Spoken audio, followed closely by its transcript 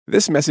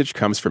This message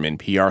comes from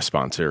NPR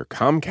sponsor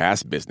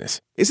Comcast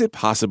Business. Is it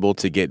possible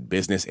to get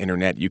business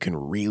internet you can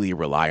really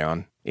rely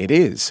on? It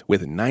is,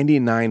 with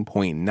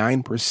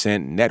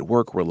 99.9%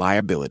 network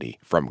reliability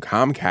from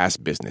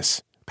Comcast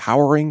Business,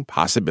 powering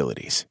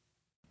possibilities.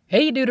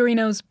 Hey,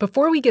 Deuterinos.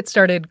 Before we get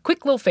started,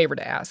 quick little favor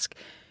to ask.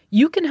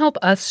 You can help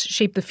us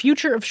shape the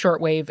future of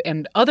shortwave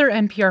and other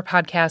NPR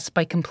podcasts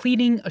by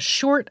completing a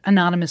short,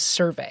 anonymous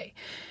survey.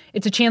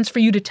 It's a chance for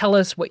you to tell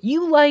us what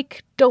you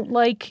like, don't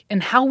like,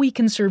 and how we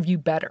can serve you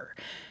better.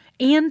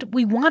 And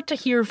we want to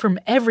hear from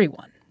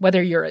everyone,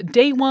 whether you're a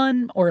day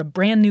one or a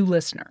brand new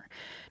listener.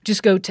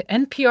 Just go to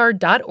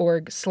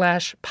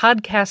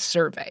npr.org/podcast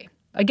survey.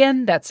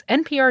 Again, that's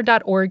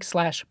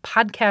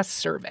npr.org/podcast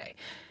survey.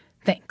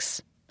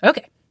 Thanks.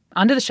 Okay,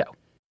 on to the show.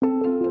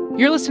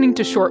 You're listening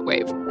to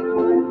Shortwave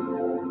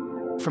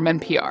from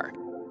NPR.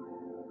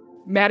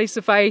 Maddie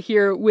Sofia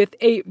here with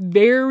a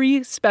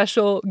very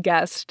special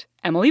guest,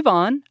 Emily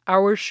Vaughn,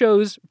 our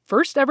show's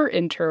first ever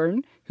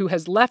intern, who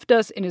has left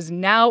us and is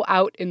now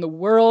out in the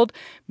world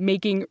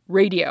making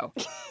radio.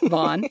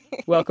 Vaughn,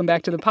 welcome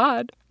back to the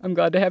pod. I'm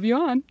glad to have you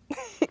on.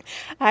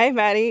 Hi,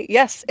 Maddie.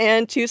 Yes,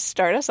 and to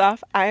start us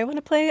off, I want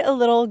to play a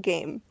little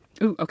game.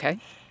 Ooh, okay.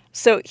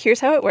 So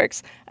here's how it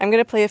works. I'm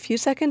going to play a few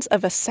seconds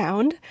of a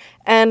sound,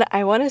 and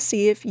I want to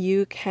see if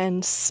you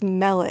can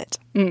smell it.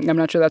 I'm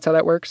not sure that's how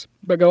that works,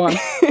 but go on.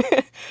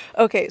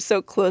 Okay,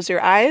 so close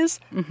your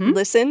eyes,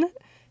 listen,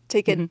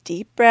 take a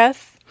deep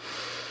breath,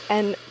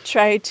 and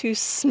try to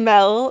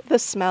smell the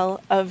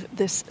smell of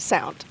this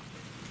sound.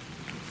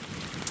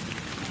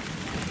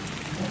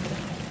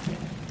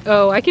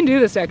 Oh, I can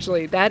do this,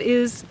 actually. That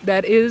is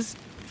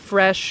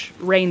fresh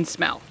rain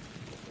smell.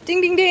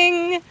 Ding, ding,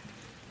 ding!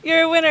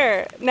 You're a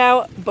winner.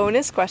 Now,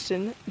 bonus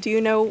question. Do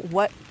you know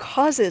what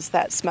causes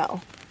that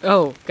smell?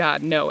 Oh,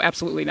 God, no,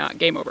 absolutely not.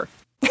 Game over.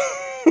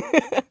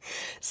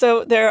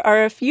 So there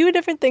are a few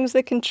different things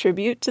that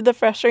contribute to the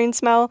fresh rain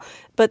smell,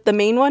 but the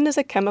main one is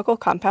a chemical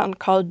compound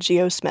called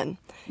geosmin.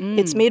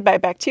 It's made by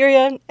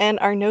bacteria, and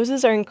our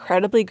noses are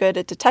incredibly good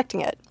at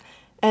detecting it.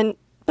 And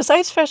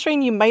besides fresh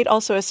rain, you might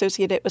also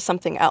associate it with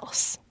something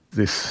else.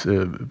 This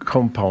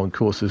compound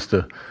causes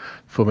the,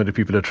 for many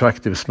people,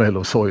 attractive smell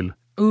of soil.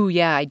 Ooh,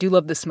 yeah, I do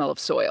love the smell of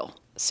soil.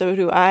 So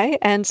do I,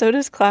 and so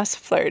does Klas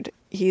Flerd.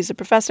 He's a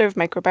professor of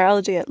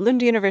microbiology at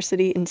Lund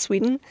University in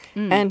Sweden,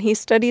 and he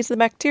studies the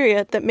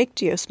bacteria that make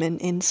geosmin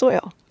in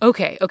soil.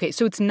 Okay,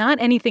 so it's not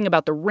anything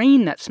about the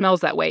rain that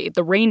smells that way.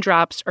 The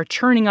raindrops are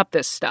churning up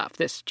this stuff,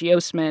 this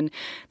geosmin,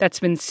 that's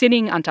been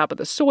sitting on top of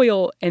the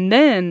soil, and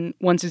then,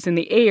 once it's in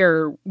the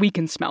air, we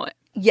can smell it.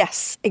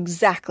 Yes,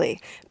 exactly.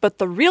 But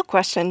the real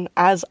question,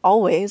 as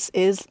always,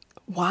 is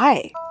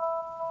why?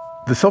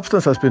 The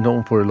substance has been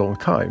known for a long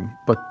time,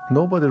 but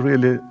nobody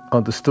really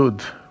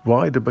understood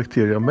why the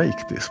bacteria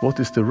make this. What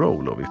is the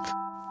role of it?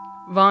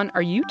 Vaughn,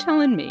 are you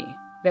telling me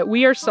that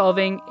we are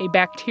solving a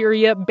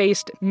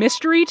bacteria-based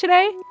mystery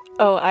today?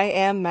 Oh, I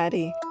am,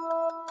 Maddie.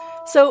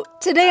 So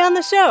today on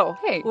the show,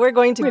 we're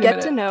going to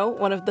get to know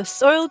one of the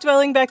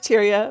soil-dwelling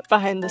bacteria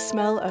behind the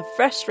smell of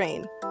fresh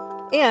rain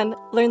and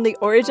learn the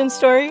origin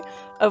story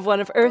of one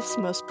of Earth's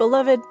most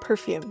beloved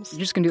perfumes. You're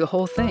just going to do the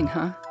whole thing,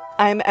 huh?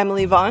 I'm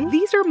Emily Vaughn.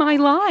 These are my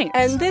lines.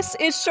 And this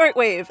is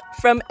Shortwave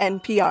from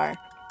NPR.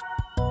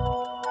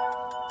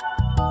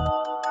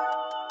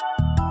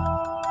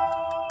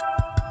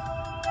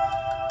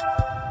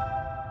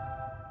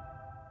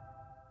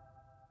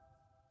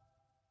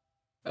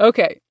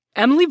 Okay,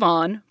 Emily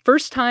Vaughn,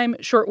 first-time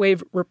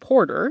shortwave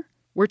reporter.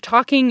 We're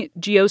talking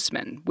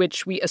geosmin,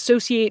 which we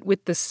associate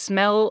with the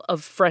smell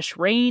of fresh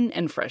rain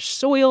and fresh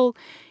soil.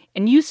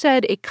 And you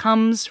said it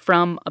comes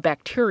from a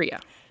bacteria.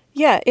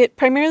 Yeah, it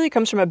primarily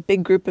comes from a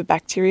big group of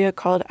bacteria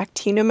called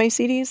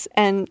Actinomycetes,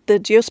 and the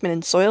geosmin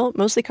in soil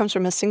mostly comes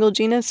from a single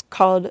genus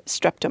called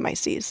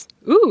Streptomyces.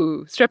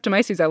 Ooh,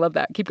 Streptomyces, I love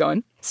that. Keep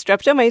going.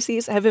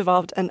 Streptomyces have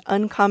evolved an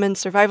uncommon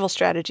survival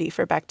strategy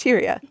for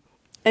bacteria.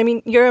 I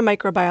mean, you're a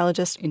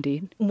microbiologist.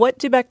 Indeed. What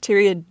do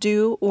bacteria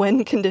do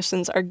when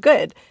conditions are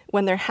good,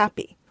 when they're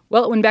happy?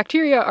 Well, when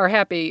bacteria are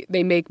happy,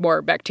 they make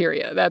more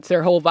bacteria. That's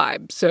their whole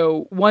vibe.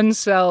 So one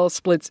cell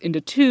splits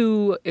into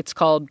two. It's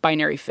called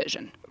binary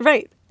fission.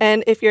 Right.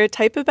 And if you're a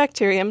type of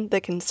bacterium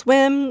that can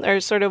swim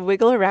or sort of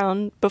wiggle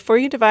around, before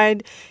you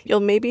divide, you'll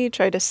maybe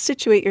try to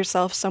situate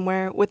yourself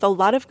somewhere with a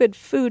lot of good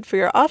food for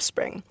your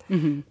offspring.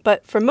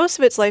 But for most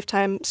of its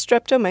lifetime,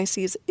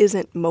 Streptomyces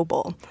isn't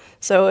mobile.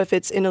 So if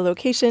it's in a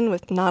location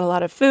with not a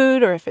lot of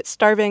food or if it's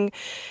starving,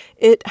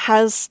 it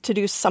has to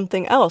do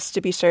something else to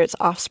be sure its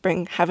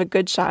offspring have a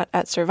good shot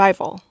at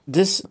survival.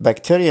 This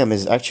bacterium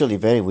is actually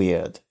very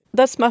weird.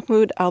 That's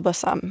Mahmoud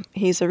Al-Bassam.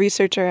 He's a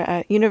researcher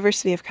at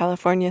University of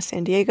California,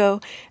 San Diego,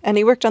 and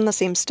he worked on the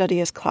same study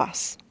as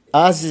Klas.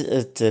 As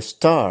it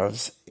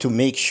starves, to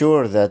make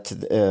sure that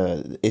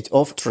its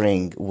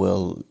offspring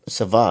will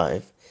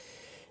survive,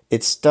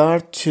 it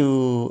starts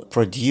to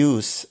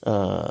produce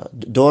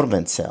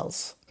dormant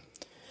cells.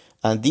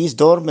 And these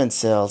dormant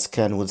cells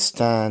can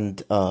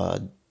withstand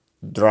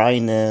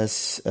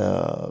dryness,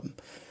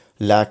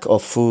 lack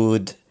of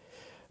food.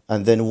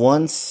 And then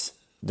once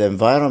the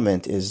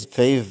environment is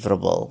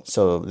favorable,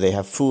 so they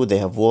have food, they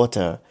have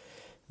water,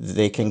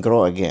 they can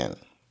grow again.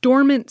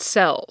 Dormant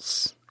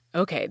cells.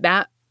 Okay,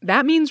 that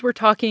means we're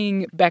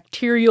talking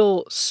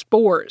bacterial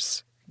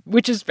spores,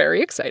 which is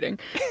very exciting.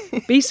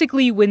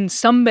 Basically, when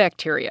some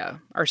bacteria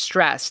are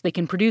stressed, they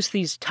can produce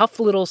these tough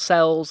little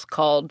cells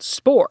called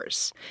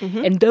spores.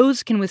 Mm-hmm. And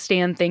those can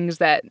withstand things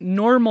that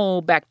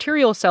normal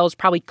bacterial cells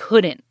probably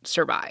couldn't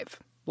survive,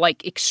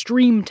 like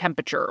extreme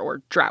temperature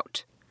or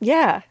drought.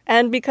 Yeah,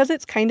 and because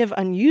it's kind of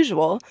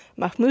unusual,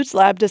 Mahmoud's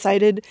lab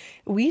decided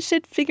we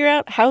should figure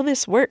out how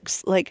this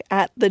works, like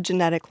at the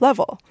genetic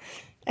level.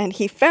 And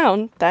he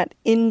found that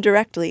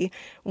indirectly,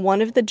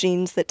 one of the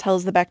genes that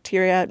tells the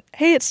bacteria,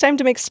 hey, it's time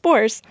to make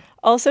spores,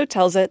 also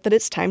tells it that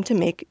it's time to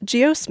make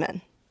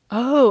geosmin.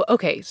 Oh,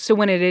 okay. So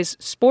when it is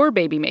spore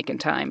baby making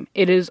time,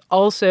 it is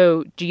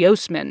also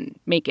geosmin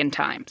making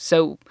time.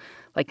 So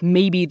like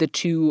maybe the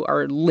two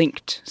are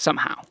linked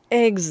somehow.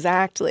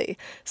 Exactly.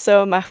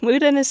 So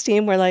Mahmoud and his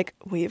team were like,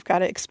 we've got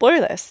to explore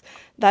this.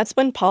 That's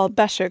when Paul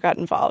Becher got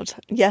involved.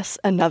 Yes,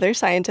 another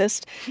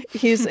scientist.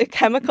 He's a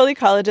chemical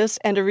ecologist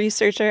and a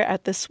researcher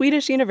at the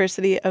Swedish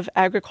University of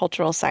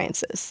Agricultural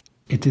Sciences.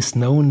 It is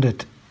known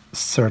that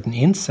certain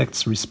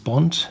insects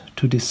respond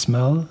to this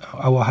smell.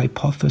 Our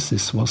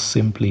hypothesis was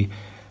simply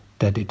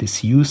that it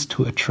is used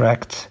to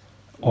attract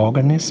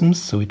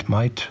organisms, so it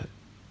might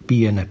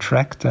be an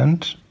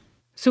attractant.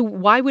 So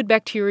why would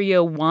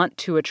bacteria want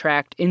to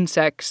attract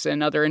insects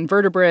and other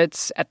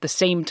invertebrates at the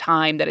same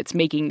time that it's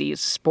making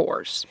these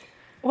spores?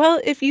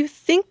 Well, if you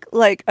think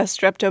like a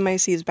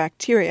Streptomyces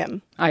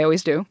bacterium... I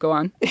always do. Go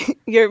on.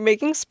 You're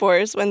making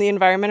spores when the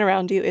environment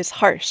around you is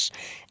harsh,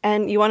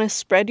 and you want to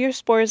spread your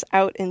spores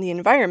out in the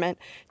environment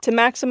to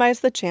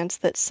maximize the chance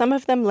that some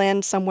of them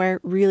land somewhere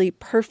really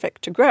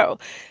perfect to grow.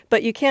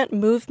 But you can't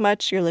move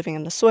much. You're living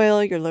in the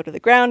soil, you're low to the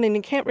ground, and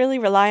you can't really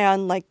rely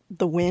on, like,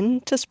 the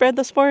wind to spread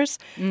the spores.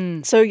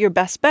 So your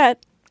best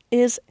bet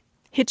is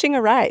hitching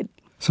a ride.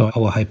 So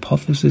our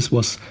hypothesis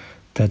was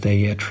that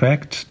they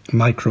attract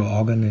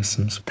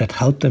microorganisms that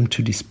help them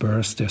to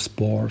disperse their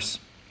spores.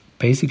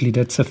 Basically,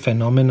 that's a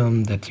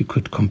phenomenon that you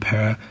could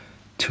compare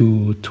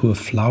to a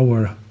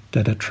flower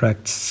that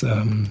attracts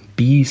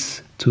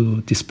bees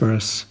to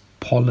disperse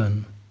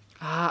pollen.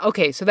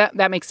 Okay, so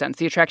that makes sense.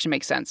 The attraction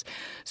makes sense.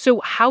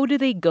 So how do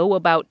they go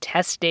about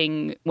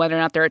testing whether or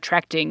not they're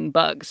attracting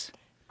bugs?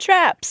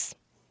 Traps.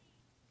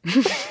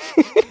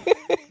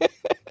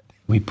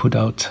 We put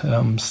out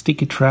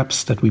sticky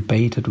traps that we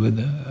baited with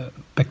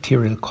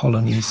bacterial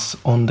colonies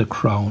on the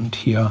ground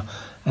here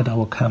at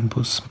our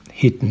campus,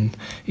 hidden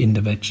in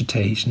the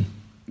vegetation.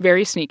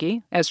 Very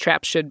sneaky, as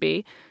traps should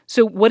be.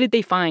 So what did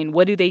they find?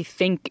 What do they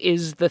think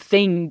is the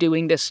thing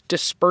doing this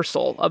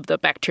dispersal of the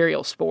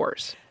bacterial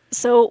spores?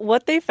 So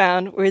what they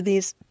found were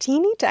these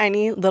teeny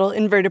tiny little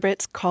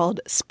invertebrates called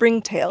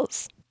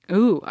springtails.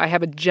 Ooh, I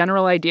have a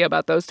general idea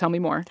about those. Tell me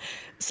more.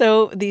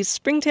 So these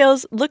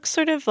springtails look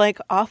sort of like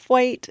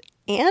off-white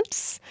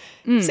ants,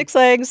 6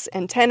 legs,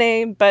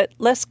 antennae, but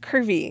less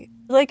curvy.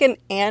 Like an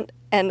ant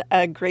and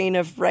a grain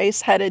of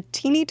rice had a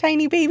teeny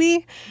tiny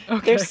baby.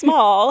 Okay. They're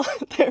small.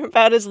 They're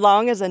about as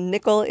long as a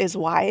nickel is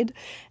wide.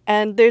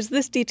 And there's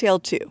this detail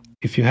too.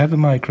 If you have a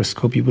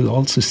microscope, you will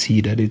also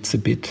see that it's a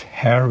bit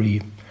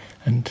hairy.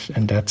 And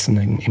that's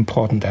an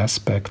important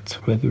aspect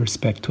with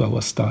respect to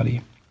our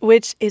study.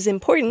 Which is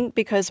important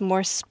because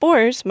more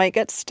spores might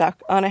get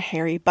stuck on a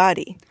hairy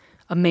body.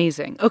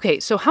 Amazing. Okay,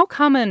 so how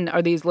common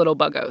are these little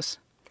buggos?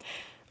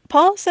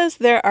 Paul says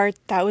there are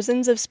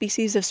thousands of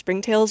species of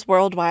springtails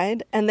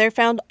worldwide, and they're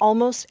found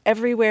almost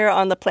everywhere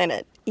on the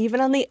planet, even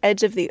on the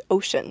edge of the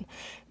ocean.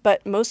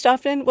 But most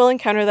often, we'll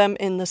encounter them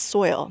in the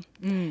soil.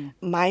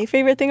 My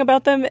favorite thing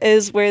about them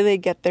is where they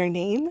get their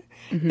name.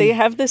 Mm-hmm. They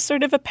have this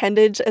sort of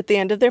appendage at the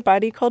end of their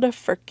body called a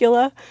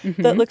furcula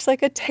that looks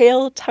like a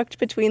tail tucked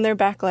between their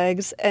back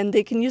legs, and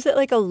they can use it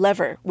like a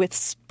lever with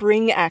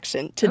spring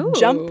action to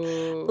jump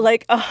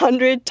like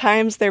 100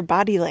 times their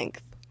body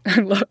length.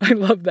 I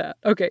love that.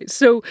 Okay,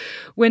 so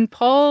when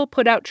Paul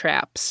put out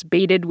traps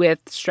baited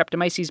with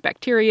Streptomyces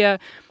bacteria,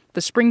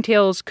 the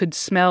springtails could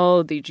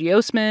smell the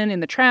geosmin in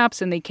the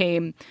traps and they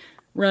came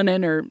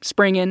running or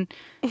springing.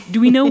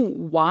 Do we know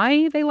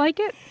why they like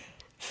it?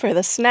 For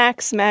the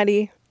snacks,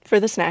 Maddie. For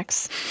the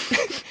snacks.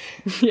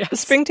 Yes. The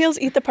springtails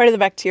eat the part of the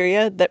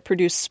bacteria that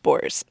produce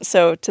spores.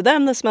 So to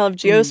them, the smell of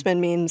geosmin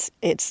means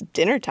it's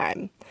dinner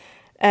time.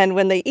 And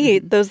when they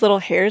eat, those little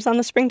hairs on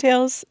the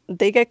springtails,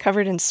 they get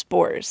covered in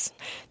spores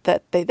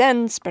that they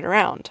then spread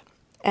around.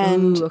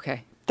 And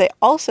they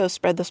also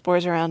spread the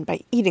spores around by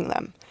eating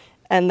them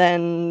and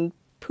then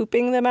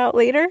pooping them out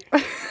later.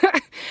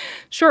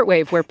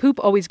 Shortwave, where poop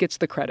always gets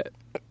the credit.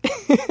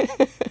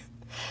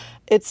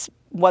 It's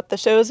what the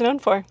show is known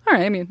for. All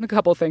right, I mean, a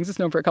couple of things. It's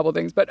known for a couple of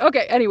things. But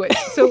okay, anyway,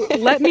 so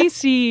let me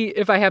see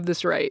if I have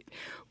this right.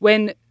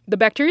 When the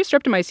bacteria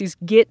Streptomyces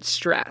get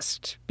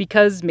stressed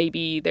because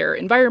maybe their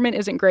environment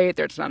isn't great,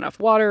 there's not enough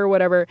water or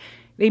whatever,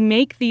 they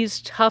make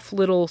these tough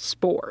little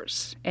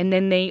spores. And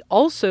then they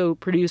also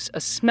produce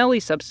a smelly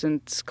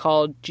substance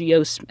called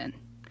geosmin.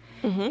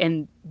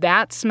 And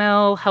that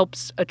smell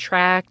helps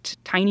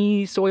attract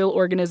tiny soil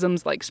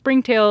organisms like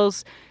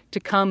springtails to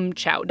come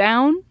chow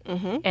down.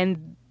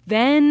 And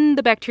then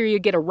the bacteria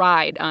get a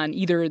ride on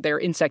either their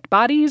insect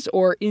bodies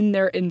or in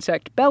their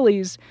insect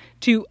bellies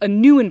to a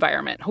new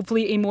environment,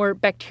 hopefully a more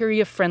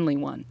bacteria-friendly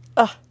one.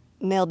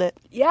 Nailed it.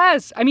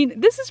 Yes. I mean,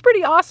 this is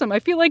pretty awesome. I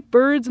feel like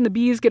birds and the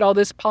bees get all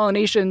this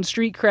pollination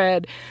street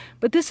cred,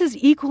 but this is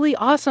equally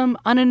awesome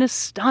on an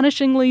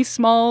astonishingly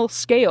small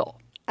scale.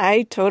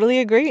 I totally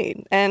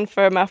agree. And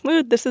for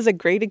Mahmoud, this is a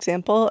great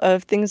example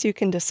of things you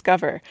can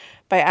discover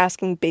by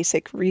asking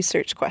basic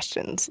research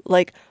questions,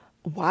 like,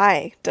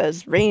 why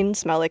does rain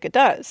smell like it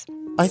does?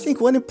 I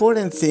think one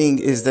important thing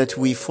is that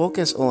we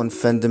focus on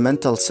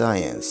fundamental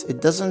science.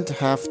 It doesn't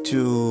have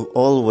to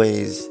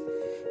always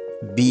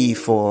be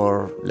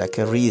for like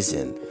a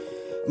reason.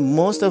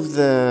 Most of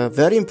the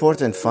very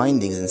important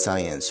findings in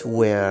science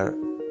were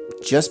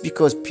just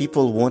because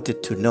people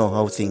wanted to know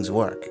how things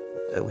work.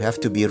 We have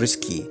to be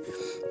risky.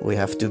 We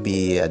have to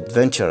be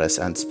adventurous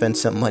and spend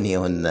some money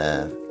on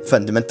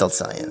fundamental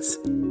science.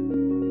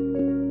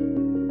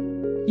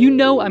 You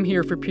know I'm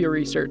here for peer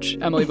research,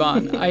 Emily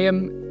Vaughn. I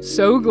am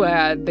so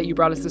glad that you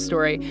brought us this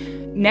story.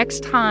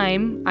 Next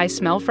time I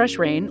smell fresh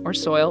rain or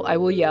soil, I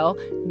will yell,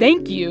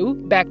 "Thank you,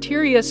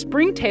 bacteria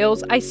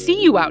springtails, I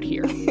see you out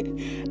here."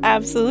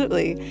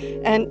 Absolutely.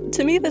 And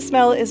to me, the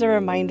smell is a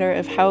reminder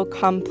of how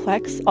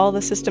complex all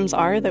the systems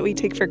are that we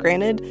take for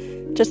granted,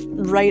 just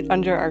right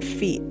under our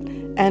feet.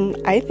 And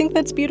I think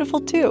that's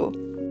beautiful, too.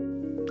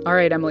 All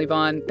right, Emily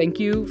Vaughn, thank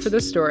you for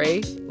this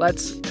story.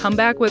 Let's come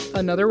back with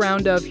another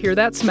round of Hear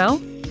That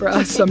Smell for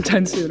us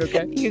sometime soon,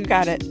 okay? You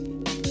got it.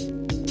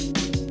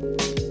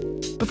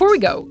 Before we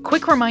go,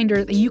 quick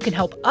reminder that you can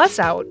help us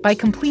out by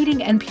completing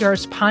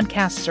NPR's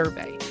podcast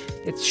survey.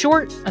 It's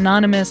short,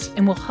 anonymous,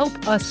 and will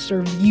help us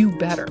serve you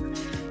better.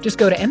 Just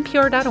go to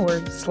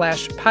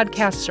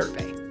npr.org/podcast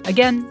survey.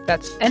 Again,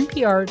 that's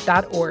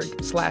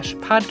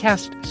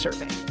npr.org/podcast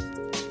survey.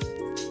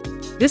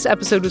 This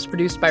episode was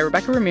produced by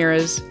Rebecca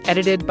Ramirez,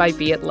 edited by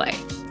Viet Le,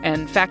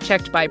 and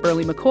fact-checked by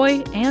Burley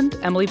McCoy and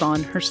Emily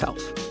Vaughn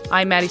herself.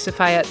 I'm Maddie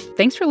Safayette.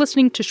 Thanks for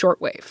listening to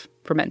Shortwave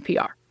from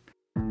NPR.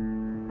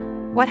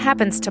 What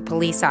happens to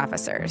police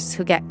officers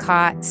who get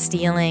caught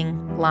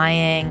stealing,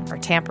 lying, or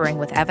tampering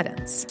with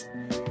evidence?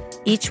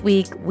 Each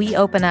week, we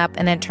open up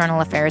an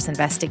internal affairs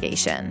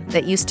investigation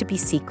that used to be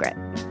secret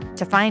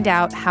to find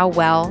out how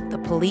well the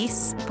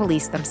police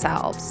police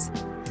themselves.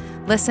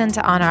 Listen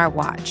to On Our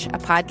Watch, a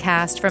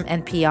podcast from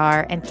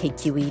NPR and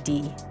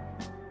KQED.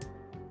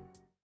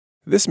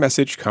 This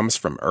message comes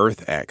from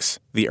EarthX.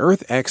 The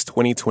EarthX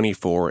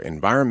 2024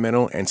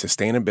 Environmental and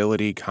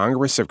Sustainability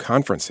Congress of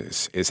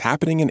Conferences is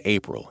happening in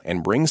April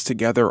and brings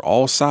together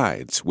all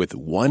sides with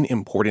one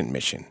important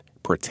mission: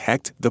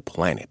 protect the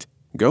planet.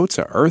 Go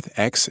to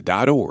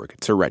earthx.org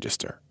to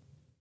register.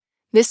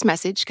 This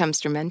message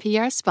comes from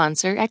NPR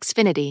sponsor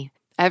Xfinity.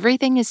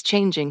 Everything is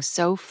changing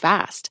so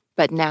fast,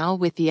 but now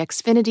with the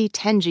Xfinity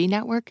 10G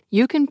network,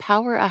 you can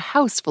power a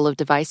house full of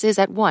devices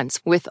at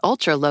once with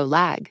ultra-low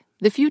lag.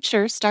 The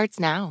future starts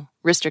now.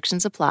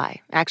 Restrictions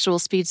apply. Actual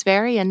speeds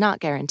vary and not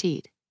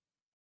guaranteed.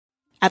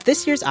 At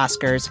this year's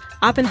Oscars,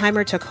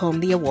 Oppenheimer took home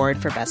the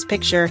award for Best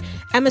Picture,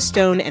 Emma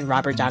Stone and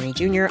Robert Downey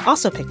Jr.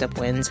 also picked up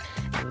wins,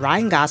 and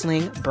Ryan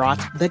Gosling brought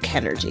the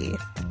Kenergy.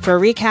 For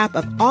a recap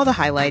of all the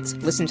highlights,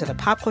 listen to the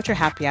Pop Culture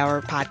Happy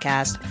Hour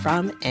podcast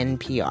from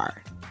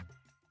NPR.